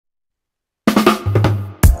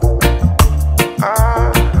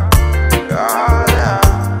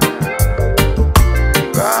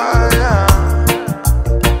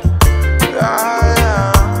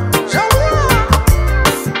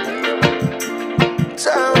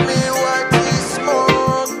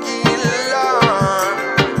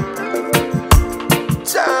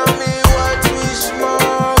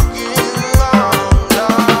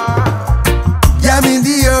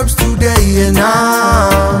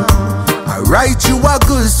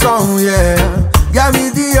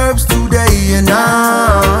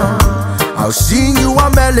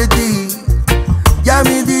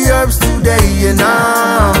you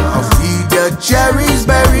know. I'll feed you cherries,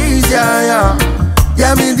 berries, yeah, yeah.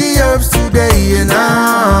 Yeah, me the herbs today, you know.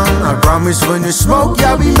 I promise when you smoke,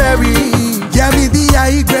 you'll be merry. Yeah, me the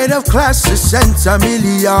high grade of class, a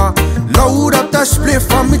centimilia. Load up the split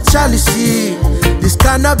from me chalice. This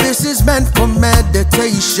cannabis is meant for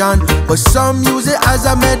meditation, but some use it as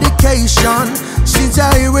a medication. Since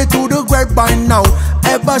I hear it through the grapevine now,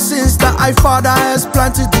 ever since the High Father has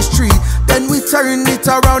planted this tree, then we turn it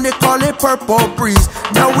around, they call it purple breeze.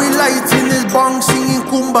 Now we lighting this bong, singing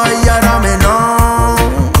kumbaya, now.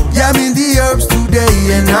 Yeah, I'm in the herbs today,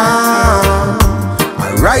 you know.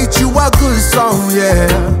 I write you a good song, yeah.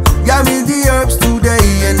 Yeah, I'm in the herbs today,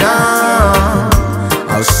 you know.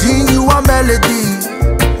 I'll sing you a melody.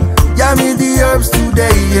 Yeah, I'm in the herbs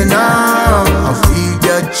today, you know. I'll feed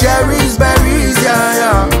you cherries, berries, yeah,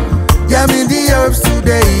 yeah. Yeah, I'm in the herbs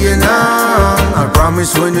today, you know. I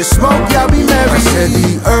promise when you smoke, you'll be merry. I said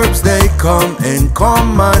the herbs, they come and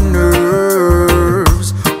calm my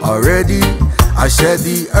nerves already. I said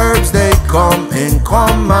the herbs, they come and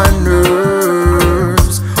calm my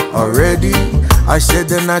nerves already. I said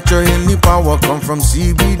the natural healing power come from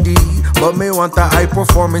CBD, but me want the high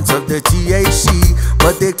performance of the THC.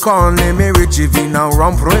 But they calling me Richie V, now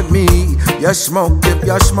romp with me. You smoke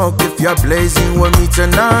if you're blazing with me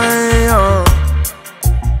tonight, oh.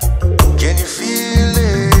 Can you feel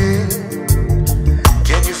it?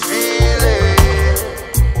 Can you feel it?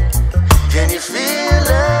 Can you feel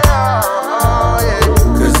it? Oh, yeah.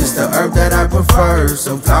 Cause it's the herb that I prefer.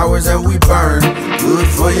 Some flowers that we burn, good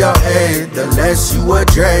for your head, the less you would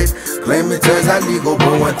dread. Claim it as illegal,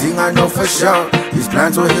 but one thing I know for sure, these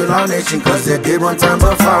plants will heal our nation, cause they did one time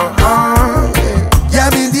before. Yeah,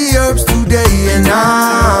 I'm in the herbs today, and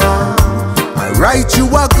I write you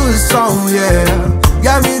a good song, yeah.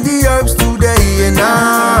 Yeah, I'm in the herbs today, and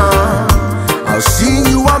I'll sing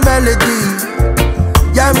you a melody.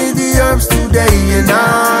 Yeah, I'm in the herbs today, and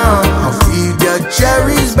I'll feed you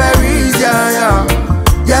cherries, berries, yeah, yeah.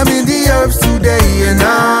 Yeah, I'm in the herbs today, and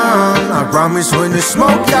I promise when you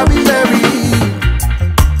smoke, you'll be merry.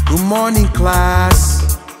 Good morning,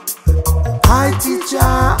 class. Hi,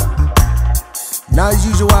 teacher. Now, as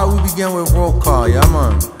usual, we begin with roll call, yeah,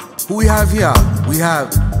 man. Who we have here? We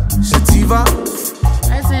have Shativa.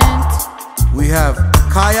 Present. We have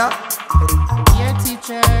Kaya. Here,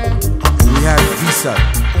 teacher. And we have Visa.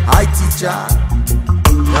 Hi, teacher.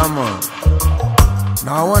 Yeah, man.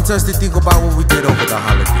 Now I want us to think about what we did over the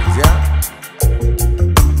holidays, yeah?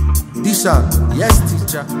 Disha, yes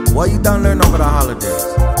teacher, what you done learn over the holidays?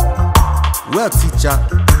 Well teacher,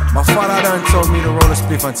 my father done told me to roll a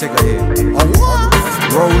spliff and take a hit. Oh what?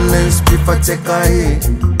 Rollin' spliff and take a hit.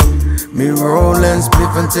 Me rollin'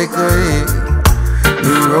 spliff and take a hit.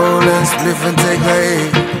 Me rollin' spliff and take a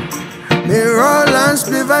hit. Me rollin'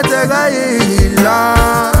 spliff and take a hit,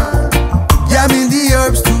 Lord. Yeah, I'm in the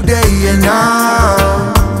herbs today, and I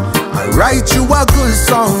write you a good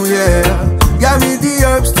song, yeah. Yeah, I'm in the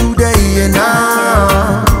herbs today, and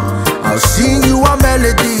I'll sing you a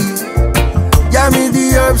melody. Yeah, I'm in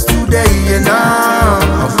the herbs today, and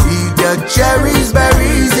I'll feed you cherries,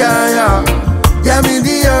 berries, yeah, yeah. Yeah, I'm in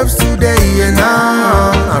the herbs today, and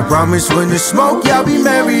I promise when you smoke, you'll be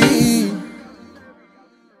merry.